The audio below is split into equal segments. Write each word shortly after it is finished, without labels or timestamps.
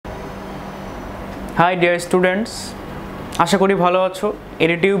High dear students, আশা করি ভালো আছো।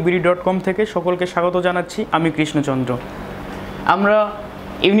 edutubebd.com থেকে সকলকে স্বাগত জানাচ্ছি। আমি কৃষ্ণচন্দ্র। আমরা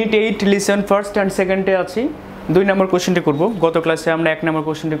ইউনিট 8 লিসন ফার্স্ট অ্যান্ড সেকেন্ডে আছি। 2 নম্বর কোশ্চেনটি করব। গত ক্লাসে আমরা 1 নম্বর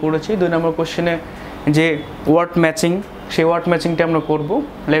কোশ্চেনটি করেছি। 2 নম্বর কোশ্চেনে যে ওয়ার্ড ম্যাচিং, সেই ওয়ার্ড ম্যাচিংটা আমরা করব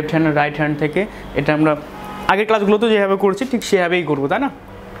লেফট হ্যান্ড আর রাইট হ্যান্ড থেকে। এটা আমরা আগের ক্লাসগুলোতে যেভাবে করেছি ঠিক সেভাবেই করব, তাই না?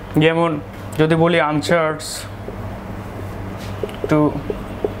 যেমন যদি বলি আনসার্স টু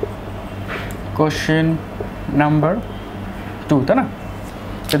কোশ্চেন নাম্বার 2, তাই না?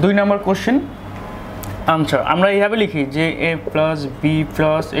 2 নম্বর কোশ্চেন আনসার আমরা এইভাবে লিখি যে a প্লাস বি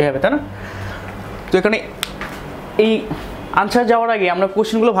প্লাস এইভাবে, তাই না? তো এখানে এই আনসার যাওয়ার আগে আমরা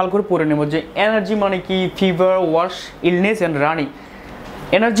কোশ্চেনগুলো ভালো করে পড়ে নেব যে এনার্জি মানে কি, fever, wash, illness and Rani.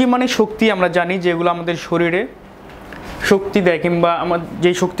 Energy মানে শক্তি, আমরা জানি যেগুলো আমাদের শরীরে শক্তি দেয় কিংবা আমাদের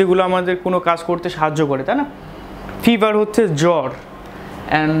যেই শক্তিগুলো আমাদের কোনো কাজ করতে সাহায্য করে, তাই না? ফিভার হচ্ছে জ্বর,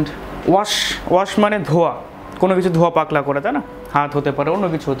 অ্যান্ড ওয়াশ মানে ধোয়া, কোনো কিছু ধোয়া পাকলা করে, তাই না? হাত হতে পারে, অন্য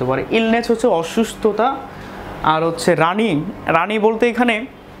কিছু হতে পারে। ইলনেস হচ্ছে অসুস্থতা, আর হচ্ছে রানি বলতে এখানে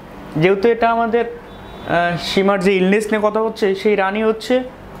যেহেতু এটা আমাদের সীমার যে ইলনেস নিয়ে কথা হচ্ছে, সেই রানি হচ্ছে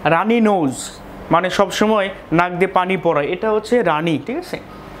রানি নোজ, মানে সবসময় নাক দিয়ে পানি পড়ায়, এটা হচ্ছে রানি, ঠিক আছে?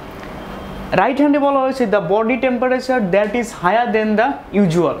 রাইট হ্যান্ডে বলা হয়েছে the body temperature that is higher than the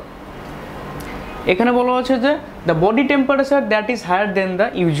usual. এখানে বলা হচ্ছে যে the body temperature that is higher than the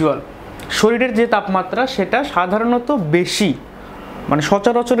usual, শরীরের যে তাপমাত্রা সেটা সাধারণত বেশি, মানে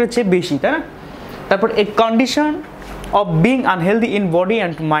সচরাচরের চেয়ে বেশি, তাই না? তারপর এ condition of being unhealthy in body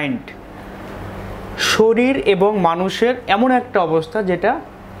and mind, শরীর এবং মানুষের এমন একটা অবস্থা যেটা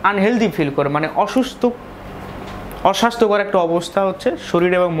আনহেলদি ফিল করে, মানে অস্বাস্থ্যকর একটা অবস্থা হচ্ছে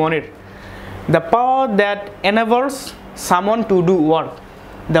শরীর এবং মনের। The power that enables someone to do work,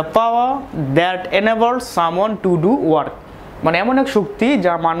 the power that enables someone to do work, মানে এমন এক শক্তি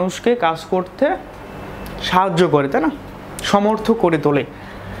যা মানুষকে কাজ করতে সাহায্য করে, তাই না? সমর্থ করে তোলে।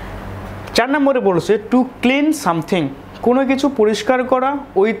 4 নম্বরে বলেছে টু ক্লিন সামথিং, কোনো কিছু পরিষ্কার করা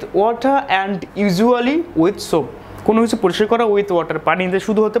with water and usually with soap, কোনো কিছু পরিষ্কার করা উইথ ওয়াটার, পানি দিয়ে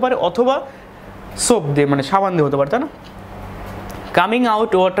শুধু হতে পারে অথবা সোপ দিয়ে মানে সাবান দিয়ে হতে পারে, তাই না? কামিং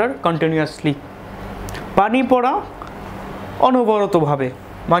আউট ওয়াটার কন্টিনিউয়াসলি, পানি পড়া অনবরতভাবে,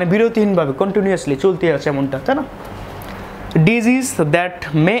 মানে বিরতিহীনভাবে, কন্টিনিউয়াসলি চলতে আছে এমনটা, তাই না? Disease that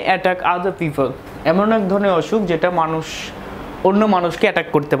may attack other people, এমন এক ধরনের অসুখ যেটা অন্য মানুষকে অ্যাটাক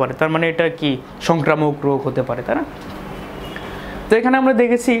করতে পারে, তার মানে এটা কি সংক্রামক রোগ হতে পারে, তাই না? তো এখানে আমরা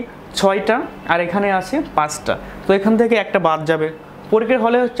দেখেছি 6টা আর এখানে আছে 5টা, তো এখান থেকে একটা বাদ যাবে। পরীক্ষার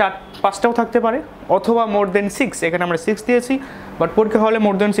হলে 5টাও থাকতে পারে অথবা মোর দেন 6, এখানে আমরা 6 দিয়েছি, বাট পরীক্ষার হলে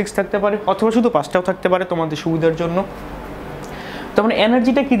মোর দেন 6 থাকতে পারে অথবা শুধু 5টাও থাকতে পারে তোমাদের সুবিধার জন্য। তো মানে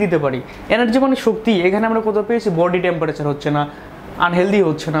এনার্জিটা কি দিতে পারি? এনার্জি মানে শক্তি। এখানে আমরা কোথাও পেয়েছি বডি টেম্পারেচার হচ্ছে না, আনহেলদি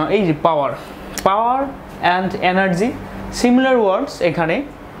হচ্ছে না, এই যে পাওয়ার অ্যান্ড এনার্জি সিমিলার ওয়ার্ডস এখানে।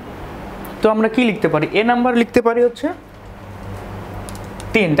 তো আমরা কি লিখতে পারি? এ নাম্বার লিখতে পারি হচ্ছে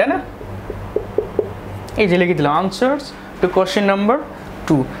 3, তাই না? এই যে লিখে দিলাম আনসার্স টু কোশ্চেন নাম্বার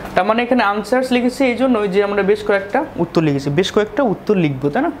 2। তার মানে এখানে আনসার্স লিখেছি এই জন্য যে আমরা বেশ কয়েকটা উত্তর লিখবো,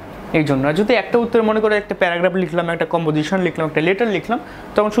 তাই না? এই জন্য। আর যদি একটা উত্তর মনে করে একটা প্যারাগ্রাফ লিখলাম, একটা কম্পোজিশন লিখলাম, একটা লেটার লিখলাম,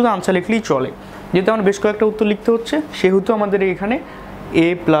 তখন শুধু আনসার লিখলেই চলে। যেহেতু আমার বেশ কয়েকটা উত্তর লিখতে হচ্ছে সেহেতু আমাদের এখানে এ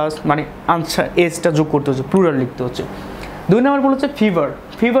প্লাস মানে আনসার এসটা যোগ করতে হচ্ছে, প্লুরাল লিখতে হচ্ছে। 2 নম্বর বলেছে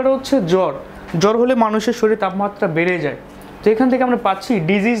ফিভার হচ্ছে জ্বর হলে মানুষের শরীরে তাপমাত্রা বেড়ে যায়। তো এখান থেকে আমরা পাচ্ছি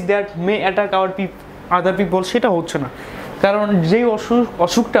disease that may attack other people, সেটা হচ্ছে না, কারণ যেই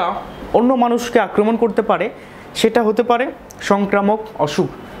অসুখটা অন্য মানুষকে আক্রমণ করতে পারে সেটা হতে পারে সংক্রামক অসুখ,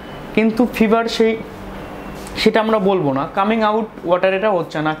 কিন্তু ফিভার সেটা আমরা বলবো না। কামিং আউট ওয়াটার এটা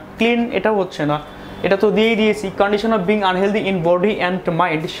হচ্ছে না, ক্লিন এটা হচ্ছে না, এটা তো দিয়েছি। Condition of being unhealthy in body and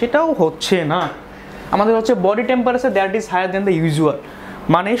mind, সেটাও হচ্ছে না। আমাদের হচ্ছে body temperature that is higher than the usual,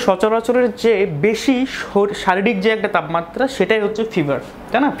 মানে সচরাচরের যে বেশি শারীরিক যে একটা তাপমাত্রা সেটাই হচ্ছে ফিভার,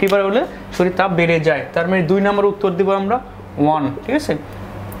 তাই না? ফিভার হলে শরীর তাপ বেড়ে যায়, তার মানে 2 নম্বর উত্তর দিব আমরা 1, ঠিক আছে?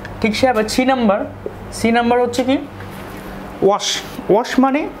 ঠিক সে আবার সি নাম্বার হচ্ছে কি ওয়াশ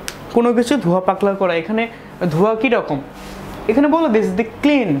মানে কোনো কিছু ধোয়া পাকলা করা। এখানে ধোয়া কী রকম? এখানে বলে দিস দি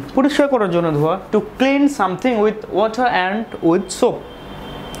ক্লিন, পরিষ্কার করার জন্য ধোয়া। To clean something with water and with soap,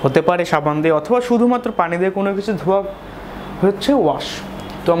 হতে পারে সাবান দিয়ে অথবা শুধুমাত্র পানি দিয়ে কোনো কিছু ধোয়া হচ্ছে ওয়াশ।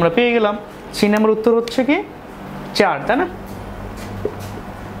 তো আমরা পেয়ে গেলাম সি নাম্বার উত্তর হচ্ছে কি 4, তাই না?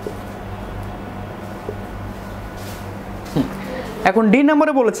 এখন ডি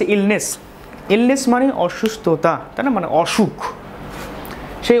নম্বরে বলেছে ইলনেস মানে অসুস্থতা, তাই না? মানে অসুখ।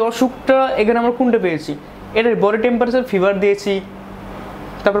 সেই অসুখটা এখানে আমরা কোনটা পেয়েছি? এটার বডি টেম্পারেচার ফিভার দিয়েছি,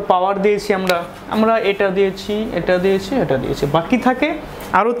 তারপর পাওয়ার দিয়েছি, আমরা এটা দিয়েছি, বাকি থাকে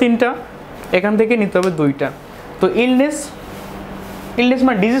আরও 3টা এখান থেকে নিতে হবে 2টা। তো ইলনেস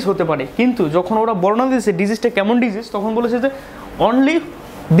মানে ডিজিজ হতে পারে, কিন্তু যখন ওরা বর্ণনা দিয়েছে ডিজিজটা কেমন ডিজিজ, তখন বলেছে যে only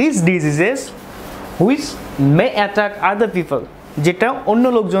this diseases which may attack other people, যেটা অন্য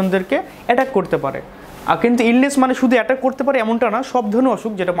লোকজনদেরকে অ্যাটাক করতে পারে। আর কিন্তু ইলনেস মানে শুধু অ্যাটাক করতে পারে এমনটা না, সব ধরনের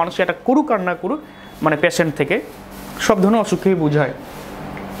অসুখ যেটা মানুষ অ্যাটাক করুক আর না করুক, মানে পেশেন্ট থেকে সব ধরনের অসুখকেই বোঝায়।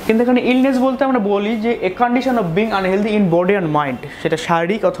 কিন্তু এখানে ইলনেস বলতে আমরা বলি যে এ condition of being unhealthy in body and mind, সেটা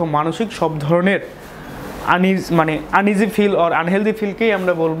শারীরিক অথবা মানসিক সব ধরনের আনইজি ফিল আর আনহেলদি ফিলকেই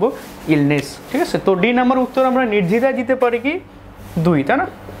আমরা বলবো ইলনেস। ঠিক আছে, তো ডি নাম্বার উত্তর আমরা নির্দ্বিধায় দিতে পারি কি 2, তাই না?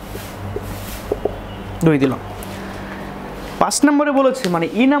 2 দিলাম। 5 নম্বরে বলেছে মানে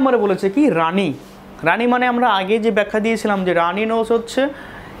ই নাম্বারে বলেছে কি রানি। রানি মানে আমরা আগে যে ব্যাখ্যা দিয়েছিলাম যে রানি নোজ হচ্ছে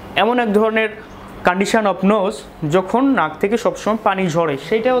এমন এক ধরনের কন্ডিশন অফ নোজ যখন নাক থেকে সবসময় পানি ঝরে,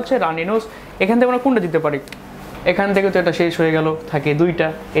 সেইটা হচ্ছে রানি নোজ। এখান থেকে আমরা কোনটা দিতে পারি? এখান থেকে তো এটা শেষ হয়ে গেল, থাকে 2টা।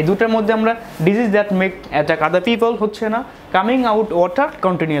 এই 2টার মধ্যে আমরা disease that make attack other people হচ্ছে না, কামিং আউট ওয়াটার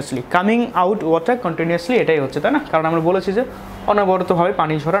কন্টিনিউয়াসলি এটাই হচ্ছে, তাই না? কারণ আমরা বলেছি যে অনবরতভাবে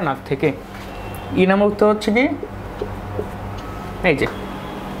পানি ঝরা নাক থেকে। ই নাম্বার উত্তর হচ্ছে কি এই যে,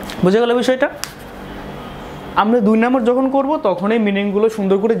 বুঝে গেল বিষয়টা? আমরা 2 নম্বর যখন করব তখন এই মিনিংগুলো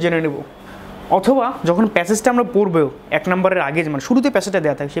সুন্দর করে জেনে নেব, অথবা যখন প্যাসেজটা আমরা পড়বো 1 নম্বরের আগে, মানে শুরুতে প্যাসেজটা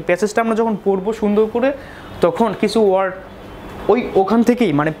দেওয়া থাকে, সেই প্যাসেজটা আমরা যখন পড়বো সুন্দর করে, তখন কিছু ওয়ার্ড ওখান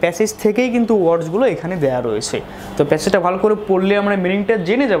থেকেই মানে প্যাসেজ থেকেই কিন্তু ওয়ার্ডসগুলো এখানে দেওয়া রয়েছে। তো প্যাসেজটা ভালো করে পড়লে আমরা মিনিংটা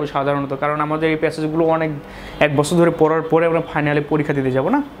জেনে যাবো সাধারণত, কারণ আমাদের এই প্যাসেজগুলো অনেক 1 বছর ধরে পড়ার পরে আমরা ফাইনালে পরীক্ষা দিতে যাব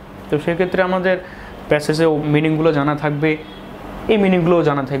না। তো সেক্ষেত্রে আমাদের প্যাসেজে মিনিংগুলো জানা থাকবে, এই মিনিংগুলোও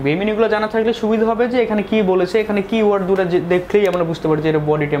জানা থাকবে। এই মিনিংগুলো জানা থাকলে সুবিধা হবে যে এখানে কি বলেছে, এখানে কি ওয়ার্ড দুটো দেখলেই আমরা বুঝতে পারি যে এটা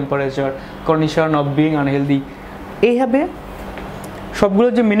body temperature, condition of being unhealthy, এইভাবে সবগুলো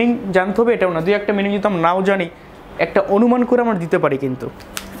যে মিনিং জানতে হবে এটাও না। 2-1টা মিনিং যদি আমরা নাও জানি, একটা অনুমান করে আমরা দিতে পারি, কিন্তু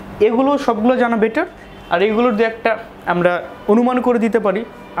এগুলো সবগুলো জানা বেটার। আর এইগুলোর 2-1টা আমরা অনুমান করে দিতে পারি,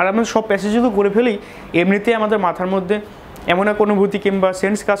 আর আমরা সব প্যাসেজ যদি করে ফেলি, এমনিতেই আমাদের মাথার মধ্যে এমন এক অনুভূতি কিংবা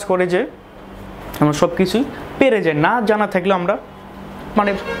সেন্স কাজ করে যে আমরা সব কিছুই পেরে যাই। না জানা থাকলে আমরা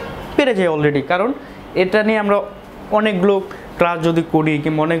মানে পেরে যাই অলরেডি, কারণ এটা নিয়ে আমরা অনেকগুলো ক্লাস যদি করি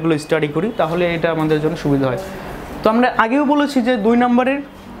কিংবা অনেকগুলো স্টাডি করি, তাহলে এটা আমাদের জন্য সুবিধা হয়। তো আমরা আগেও বলেছি যে 2 নম্বরের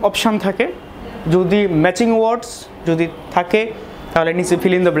অপশান থাকে, যদি ম্যাচিং ওয়ার্ডস যদি থাকে তাহলে নিচে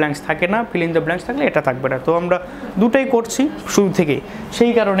ফিল ইন দ্য ব্ল্যাঙ্কস থাকে না, ফিল ইন দ্য ব্ল্যাঙ্কস থাকলে এটা থাকবে না। তো আমরা 2টাই করছি শুরু থেকে,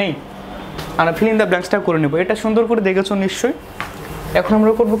 সেই কারণেই আমরা ফিল ইন দ্য ব্ল্যাঙ্কসটা করে নেব। এটা সুন্দর করে দেখেছো নিশ্চয়ই। এখন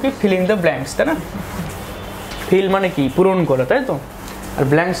আমরা করবো কি ফিল ইন দ্য ব্ল্যাঙ্কস, তাই না? ফিল মানে কি পূরণ করা, তাই তো? আর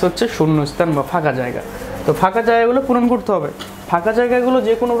ব্ল্যাঙ্কস হচ্ছে শূন্যস্থান বা ফাঁকা জায়গা। তো ফাঁকা জায়গাগুলো পূরণ করতে হবে। ফাঁকা জায়গাগুলো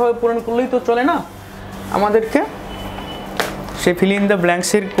যে কোনোভাবে পূরণ করলেই তো চলে না, আমাদেরকে সেই ফিল ইন দ্য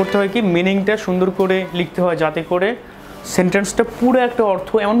ব্ল্যাঙ্কসের করতে হয় কি মিনিংটা সুন্দর করে লিখতে হয়, যাতে করে সেন্টেন্সটা পুরো একটা অর্থ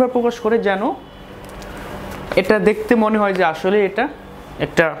এমনভাবে প্রকাশ করে যেন এটা দেখতে মনে হয় যে আসলে এটা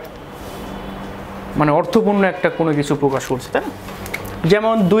একটা মানে অর্থপূর্ণ একটা কোনো কিছু প্রকাশ করছে, তাই না?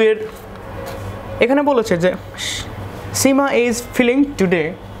 যেমন 2-এর এখানে বলেছে যে সীমা is feeling today,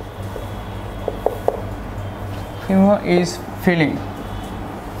 Seema is feeling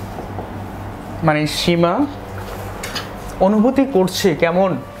মানে সীমা অনুভূতি করছে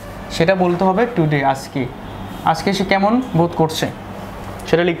কেমন, সেটা বলতে হবে টুডে, আজকে সে কেমন বোধ করছে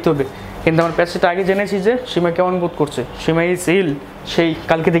সেটা লিখতে হবে। কিন্তু আমার প্যাসেজটা আগে জেনেছি যে সীমা কেমন বোধ করছে, সীমা ইজ ইল, সেই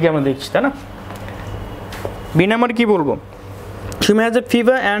কালকে থেকে আমরা দেখছি, তাই না? বি নাম্বার কি বলবো? সীমা has a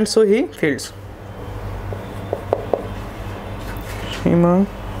fever and so he feels, Seema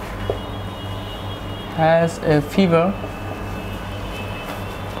has a fever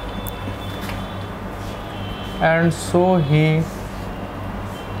and so he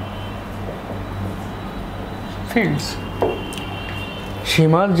feels।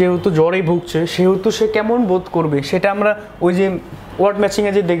 সীমা যেহেতু জ্বরে ভুগছে সেহেতু সে কেমন বোধ করবে সেটা আমরা ওই যে ওয়ার্ড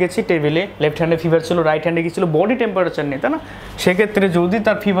ম্যাচিংয়ে যে দেখেছি টেবিলে, লেফট হ্যান্ডে ফিভার ছিল, রাইট হ্যান্ডে কি ছিল বডি টেম্পারেচার নেই, তাই না? সেক্ষেত্রে যদি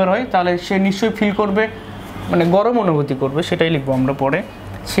তার ফিভার হয় তাহলে সে নিশ্চয়ই ফিল করবে, মানে গরম অনুভূতি করবে, সেটাই লিখবো আমরা পরে।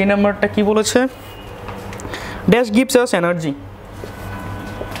 সেই নাম্বারটা কি বলেছে? Dash gives us energy,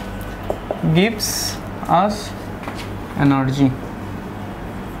 gives us energy,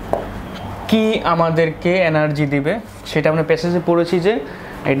 কি আমাদেরকে এনার্জি দিবে সেটা আমরা প্যাসেজে পড়েছি যে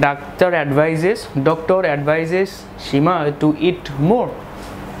doctor অ্যাডভাইজেস Seema two it more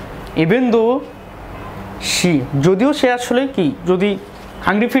even though she, যদিও সে আসলে কি যদি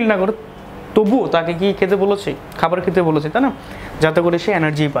হাংরি ফিল না করে তবুও তাকে কি খেতে বলেছে, খাবার খেতে বলেছে, তাই না? যাতে করে সে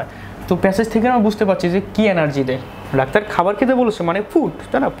এনার্জি পায়। তো প্যাসেজ থেকে আমরা বুঝতে পারছি যে কি এনার্জি দেয়, ডাক্তার খাবার খেতে বলেছে মানে ফুড,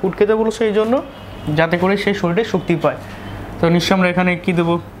 তাই না? ফুড খেতে বলেছে এই জন্য যাতে করে সেই শরীরে শক্তি পায়। তো নিশ্চয় আমরা এখানে কী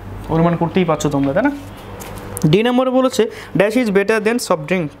দেবো অনুমান করতেই পারছো তোমরা, তাই না? ডি নম্বরে বলেছে dash is better then soft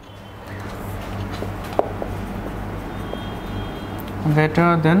drink, better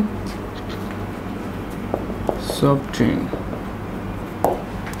than soft drink.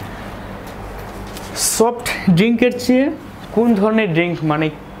 Soft ড্রিঙ্কের চেয়ে কোন ধরনের ড্রিঙ্ক মানে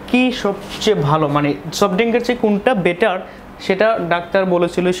কি সবচেয়ে ভালো, মানে সফট ড্রিঙ্কের চেয়ে কোনটা বেটার সেটা ডাক্তার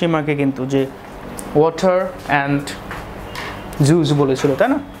বলেছিল সীমাকে, কিন্তু যে ওয়াটার অ্যান্ড জুস বলেছিল, তাই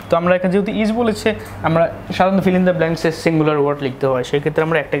না? তো আমরা এখানে যেহেতু ইজ বলেছে, আমরা সাধারণত fill in the ব্ল্যাঙ্কসে singular word লিখতে হয়, সেই ক্ষেত্রে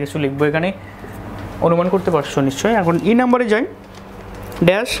আমরা একটা কিছু লিখবো এখানে, অনুমান করতে পারছো নিশ্চয়ই। এখন ই নাম্বারে যাই,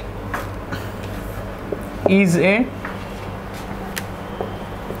 ড্যাশ ইজ এ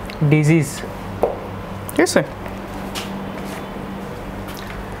ডিজিজ, ঠিক আছে?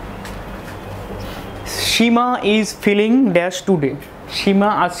 সীমা ইজ ফিলিং ড্যাশ টুডে, সীমা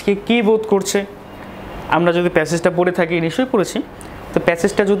আজকে কি বোধ করছে? আমরা যদি প্যাসেজটা পড়ে থাকি, নিশ্চয়ই পড়েছি, তো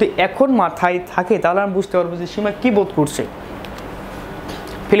প্যাসেজটা যদি এখন মাথায় থাকে তাহলে আমরা বুঝতে পারবো যে সীমা কি বোধ করছে।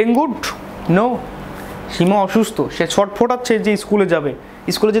 Feeling good? নো, সীমা অসুস্থ, সে ছটফটাচ্ছে যে স্কুলে যাবে,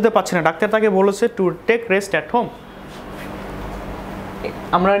 স্কুলে যেতে পারছে না, ডাক্তার তাকে বলেছে to take rest at home.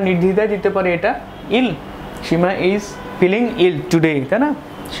 আমরা নির্দ্বিধায় দিতে পারি এটা ইল, সীমা ইজ ফিলিং ইল টুডে, তাই না?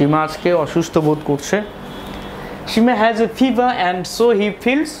 সীমা আজকে অসুস্থ বোধ করছে। সীমা has a fever and so he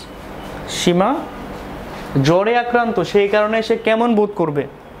feels, সীমা জ্বরে আক্রান্ত, সেই কারণে সে কেমন বোধ করবে?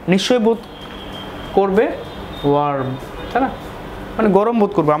 নিশ্চয়ই বোধ করবে ওয়ার্ম, তাই না? মানে গরম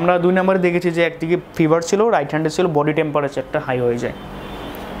বোধ করবে। আমরা 2 নম্বরে দেখেছি যে একদিকে ফিভার ছিল, রাইট হ্যান্ডে ছিল, বডি টেম্পারেচারটা হাই হয়ে যায়,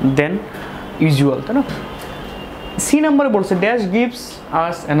 দেন ইউজুয়াল, তাই না? সি নাম্বারে বলছে ড্যাশ গিভস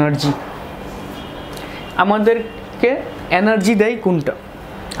আস এনার্জি, আমাদেরকে এনার্জি দেয় কোনটা?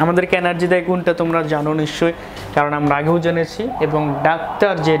 আমাদেরকে এনার্জি দেয় কোনটা তোমরা জানো নিশ্চয়ই, কারণ আমরা আগেও জেনেছি, এবং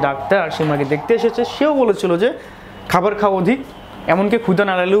যে ডাক্তার সীমাকে দেখতে এসেছে সেও বলেছিল যে খাবার খাও অধিক, এমনকি ক্ষুধা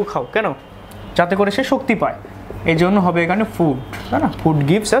না লাগলেও খাও, কেন? যাতে করে সে শক্তি পায়, এই জন্য হবে এখানে ফুড, তাই না? Food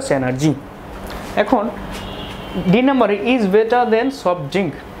gives us energy. এখন ডি নাম্বারে is better then soft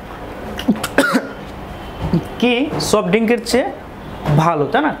drink, কি সফট ড্রিঙ্কের চেয়ে ভালো,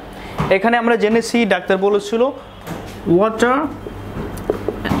 তাই না? এখানে আমরা জেনেছি ডাক্তার বলেছিল ওয়াটার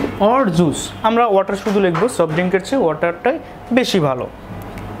অর জুস, আমরা ওয়াটার শুধু লিখবো, সফট ড্রিঙ্কের চেয়ে ওয়াটারটাই বেশি ভালো।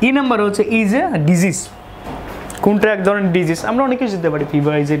 ই নাম্বারে হচ্ছে ইজ এ ডিজিজ, কোনটা এক ধরনের ডিজিজ? আমরা অনেক কিছু দিতে পারি,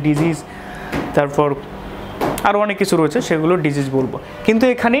 ফিভার ইজ এ ডিজিজ, তারপর আরও অনেক কিছু রয়েছে, সেগুলো ডিজিজ বলবো, কিন্তু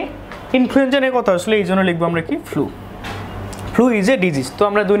এখানে ইনফ্লুয়েঞ্জা নিয়ে কথা আসলে এই জন্য লিখবো আমরা কি flu, flu is a disease. তো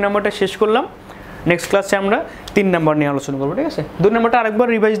আমরা 2 নম্বরটা শেষ করলাম, নেক্সট ক্লাসে আমরা 3 নম্বর নিয়ে আলোচনা করবো, ঠিক আছে? 2 নম্বরটা আরেকবার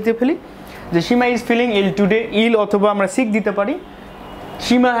রিভাইজ দিয়ে ফেলি, যে সীমা ইজ ফিলিং ইল টুডে, ইল অথবা আমরা সিক দিতে পারি,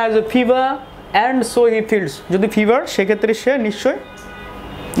 সীমা has a fever and so he feels, যদি ফিভার সেক্ষেত্রে সে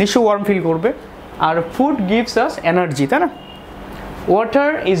নিশ্চয়ই ওয়ার্ম ফিল করবে, আর ফুড গিভস আস এনার্জি, তাই না?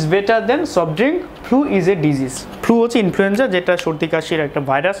 Water is better then soft drink, flu is a disease, flu হচ্ছে ইনফ্লুয়েঞ্জা, যেটা সর্দি কাশির একটা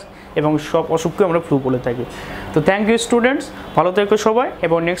ভাইরাস, এবং সব অসুখকে আমরা ফ্লু বলে থাকি। তো থ্যাংক ইউ স্টুডেন্টস, ভালো থেকো সবাই,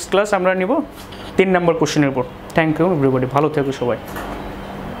 এবং নেক্সট ক্লাস আমরা নিব 3 নম্বর কোশ্চেনের উপর। থ্যাংক ইউ এভরিবডি, ভালো থেকো সবাই।